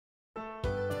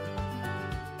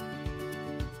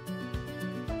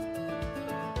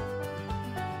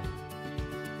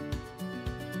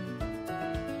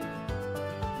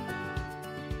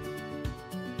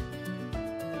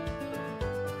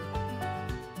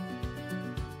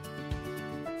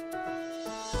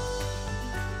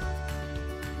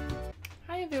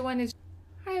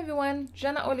Hi everyone,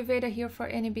 Jana Oliveira here for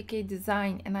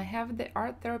NBK-Design, and I have the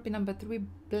Art Therapy number 3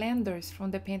 blenders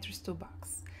from the Painter's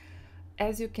Toolbox.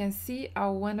 As you can see,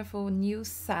 a wonderful new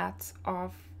set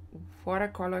of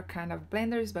watercolor kind of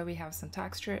blenders, but we have some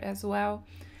texture as well.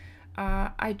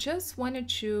 I just wanted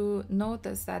to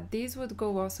notice that these would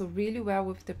go also really well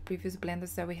with the previous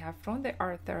blenders that we have from the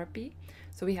Art Therapy.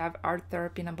 So we have Art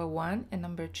Therapy number 1 and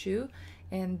number 2,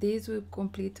 and these will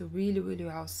complete really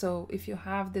well. So if you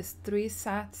have these 3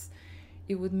 sets,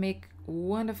 it would make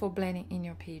wonderful blending in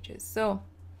your pages. So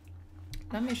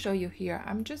let me show you here.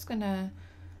 I'm just gonna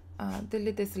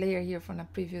delete this layer here from a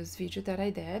previous video that I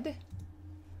did.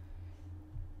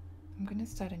 I'm gonna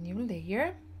start a new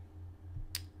layer.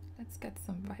 Let's get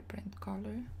some vibrant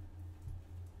color.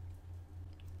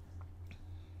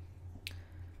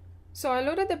 So I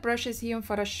loaded the brushes here in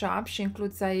Photoshop. She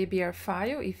includes a ABR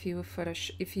file if you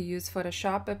use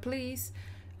Photoshop, but please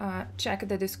check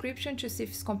the description to see if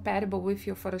it's compatible with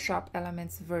your Photoshop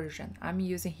Elements version. I'm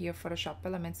using here Photoshop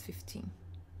Elements 15.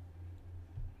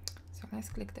 So let's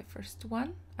click the first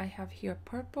one. I have here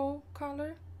purple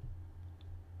color,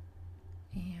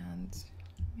 and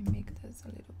let me make this a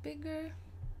little bigger.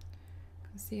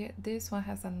 See, this one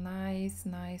has a nice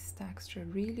texture,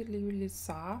 really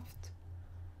soft,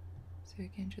 so you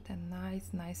can do that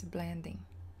nice blending.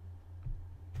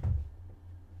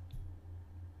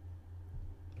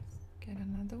 Let's get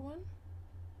another one.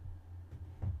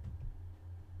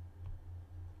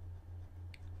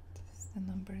 This is the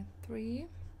number 3.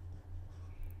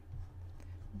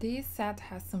 This set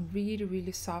has some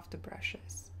really soft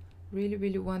brushes,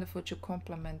 really wonderful to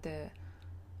complement the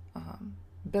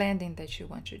blending that you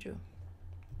want to do.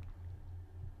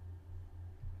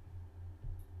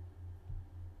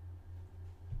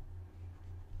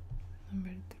 Number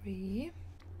 3,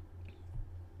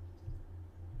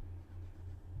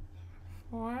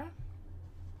 4. Let me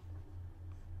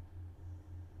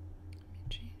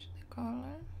change the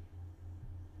color.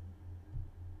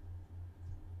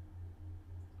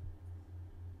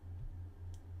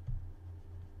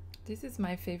 This is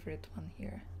my favorite one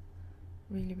here.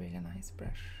 Really nice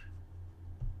brush.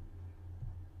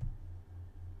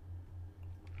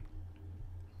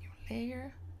 New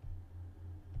layer.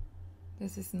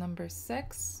 This is number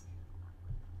 6.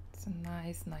 It's a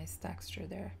nice texture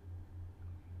there.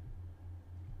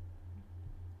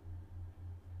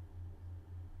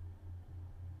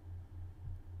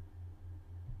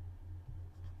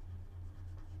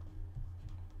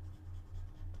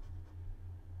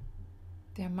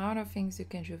 The amount of things you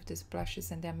can do with these brushes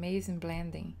and the amazing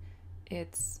blending,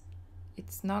 it's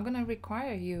not gonna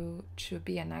require you to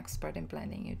be an expert in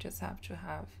blending. You just have to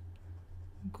have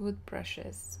good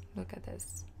brushes. Look at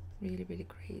this, really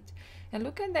great. And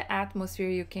look at the atmosphere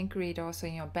you can create also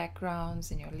in your backgrounds,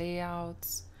 in your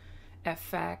layouts,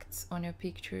 effects on your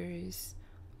pictures,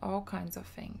 all kinds of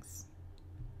things.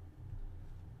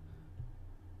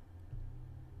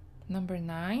 Number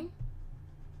 9.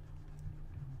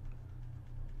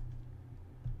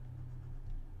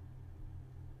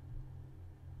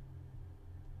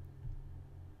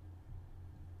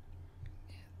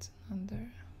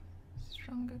 Another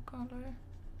stronger color.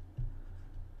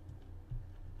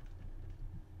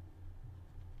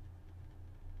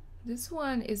 This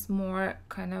one is more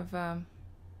kind of let me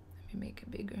make it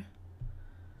bigger.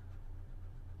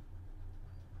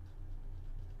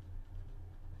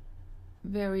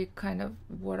 Very kind of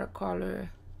watercolor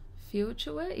feel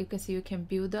to it. You can see you can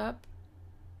build up.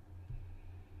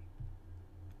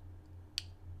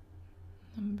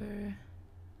 Number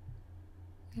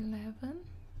 11.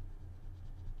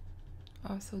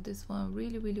 Also this one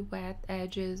really wet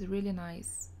edges, really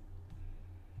nice.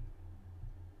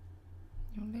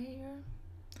 New layer.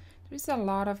 There's a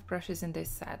lot of brushes in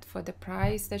this set. For the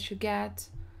price that you get,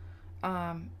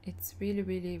 it's really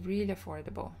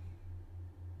affordable.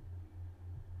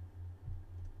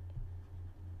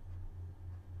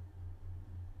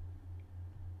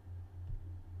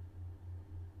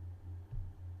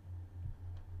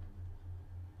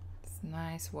 It's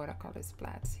nice watercolor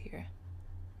splats here.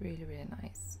 Really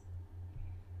nice.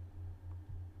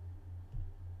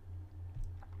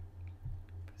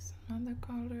 Put another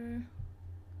color.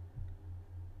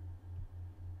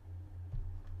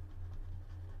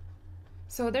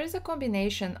 So there's a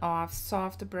combination of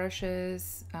soft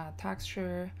brushes,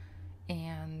 texture,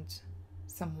 and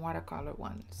some watercolor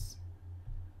ones.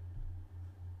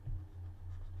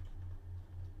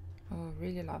 Oh,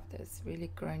 really love this. Really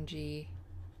grungy.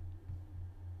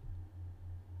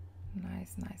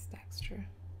 Nice texture.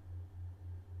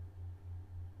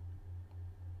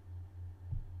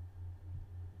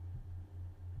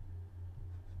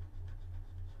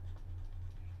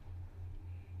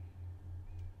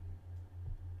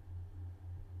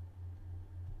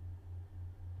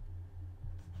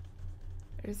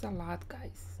 There's a lot,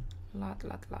 guys. Lot.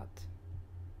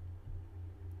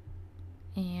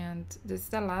 And this is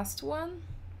the last one.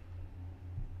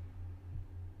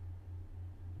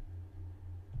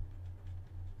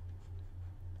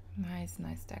 Nice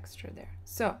texture there.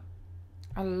 So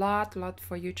a lot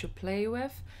for you to play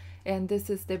with. And this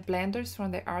is the blenders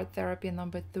from the art therapy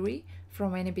number 3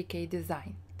 from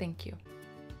NBK-Design. Thank you.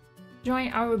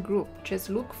 Join our group. Just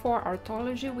look for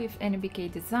Artology with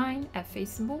NBK-Design at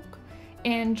Facebook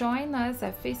and join us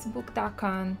at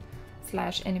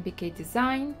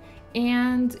facebook.com/NBK-Design,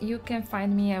 and you can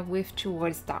find me at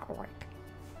with2words.org.